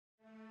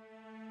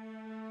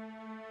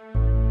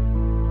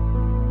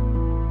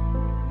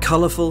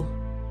Colourful,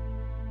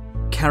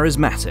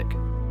 charismatic,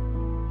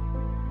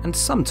 and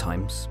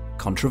sometimes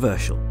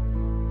controversial.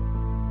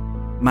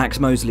 Max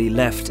Mosley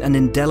left an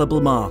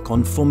indelible mark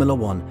on Formula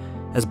One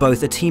as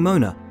both a team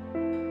owner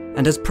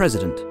and as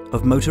president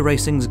of motor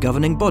racing's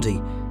governing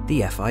body,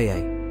 the FIA.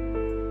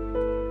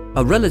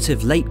 A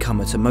relative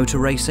latecomer to motor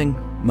racing,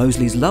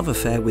 Mosley's love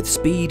affair with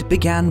speed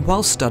began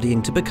while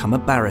studying to become a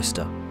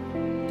barrister.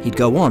 He'd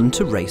go on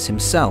to race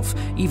himself,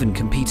 even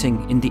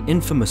competing in the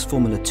infamous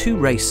Formula 2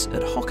 race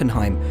at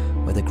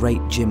Hockenheim, where the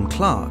great Jim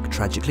Clark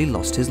tragically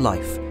lost his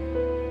life.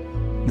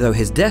 Though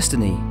his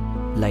destiny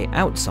lay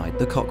outside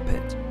the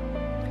cockpit.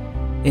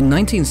 In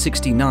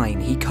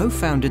 1969, he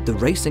co-founded the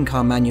racing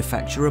car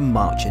manufacturer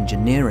March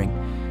Engineering,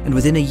 and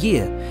within a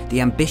year, the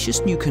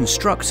ambitious new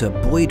constructor,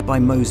 buoyed by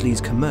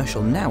Mosley's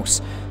commercial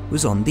nous,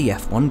 was on the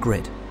F1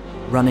 grid,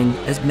 running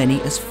as many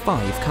as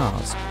 5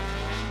 cars.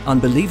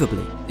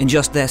 Unbelievably, in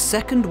just their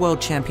second World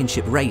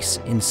Championship race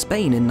in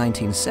Spain in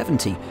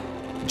 1970,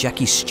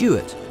 Jackie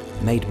Stewart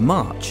made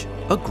March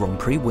a Grand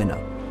Prix winner.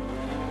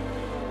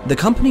 The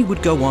company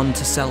would go on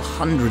to sell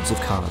hundreds of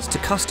cars to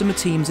customer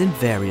teams in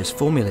various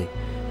formulae,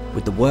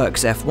 with the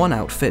Works F1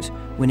 outfit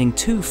winning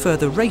 2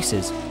 further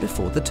races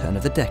before the turn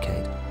of the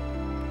decade.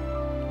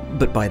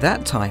 But by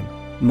that time,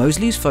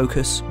 Mosley's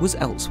focus was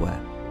elsewhere.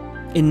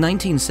 In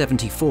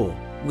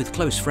 1974, with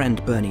close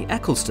friend Bernie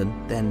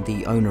Ecclestone, then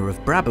the owner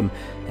of Brabham,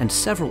 and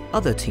several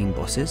other team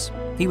bosses,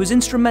 he was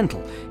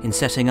instrumental in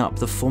setting up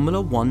the Formula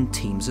One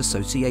Teams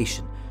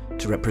Association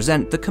to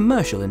represent the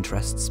commercial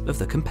interests of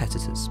the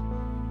competitors.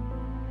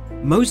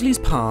 Mosley's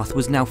path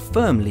was now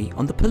firmly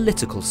on the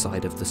political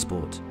side of the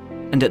sport,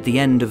 and at the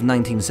end of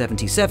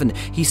 1977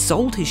 he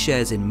sold his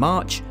shares in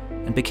March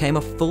and became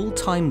a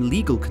full-time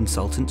legal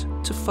consultant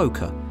to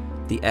FOCA,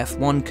 the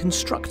F1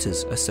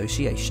 Constructors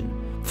Association,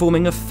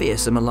 forming a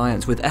fearsome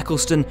alliance with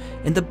Ecclestone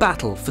in the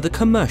battle for the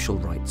commercial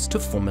rights to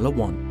Formula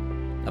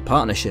One, a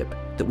partnership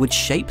that would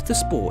shape the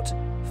sport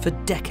for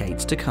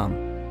decades to come.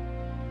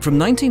 From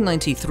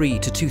 1993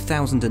 to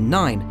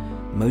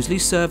 2009, Mosley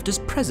served as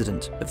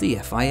president of the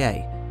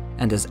FIA,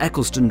 and as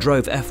Ecclestone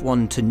drove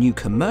F1 to new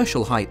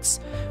commercial heights,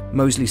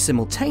 Mosley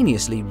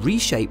simultaneously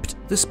reshaped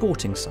the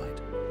sporting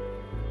side.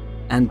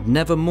 And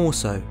never more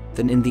so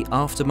than in the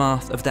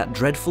aftermath of that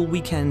dreadful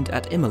weekend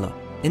at Imola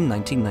in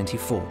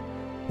 1994,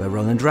 where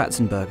Roland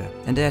Ratzenberger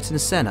and Ayrton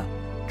Senna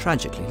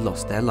tragically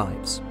lost their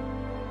lives.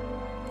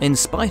 In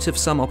spite of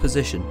some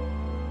opposition,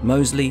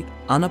 Mosley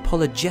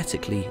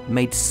unapologetically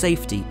made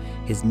safety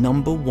his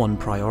 #1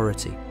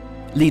 priority,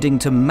 leading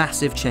to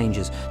massive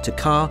changes to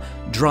car,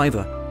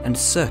 driver, and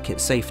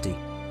circuit safety,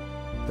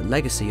 the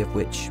legacy of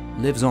which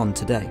lives on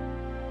today.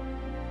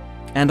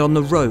 And on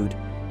the road,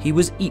 he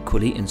was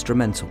equally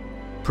instrumental,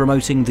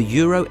 promoting the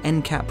Euro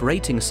NCAP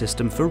rating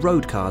system for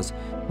road cars,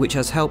 which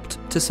has helped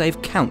to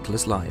save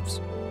countless lives.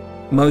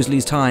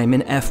 Mosley's time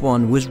in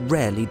F1 was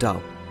rarely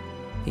dull.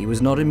 He was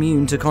not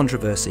immune to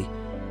controversy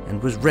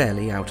and was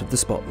rarely out of the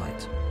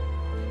spotlight.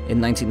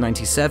 In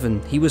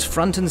 1997, he was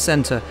front and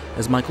centre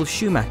as Michael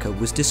Schumacher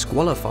was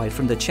disqualified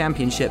from the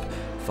championship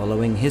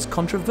following his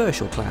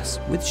controversial clash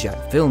with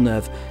Jacques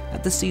Villeneuve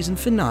at the season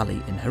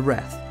finale in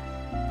Jerez.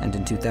 And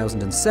in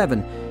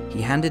 2007,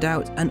 he handed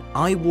out an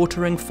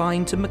eye-watering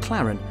fine to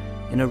McLaren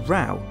in a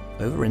row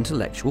over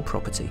intellectual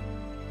property.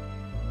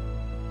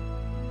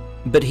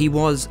 But he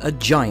was a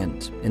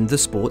giant in the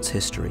sport's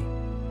history,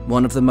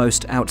 one of the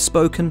most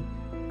outspoken,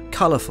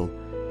 colourful,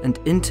 and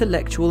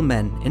intellectual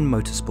men in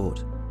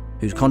motorsport,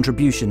 whose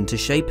contribution to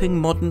shaping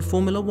modern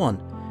Formula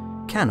One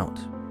cannot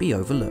be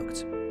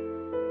overlooked.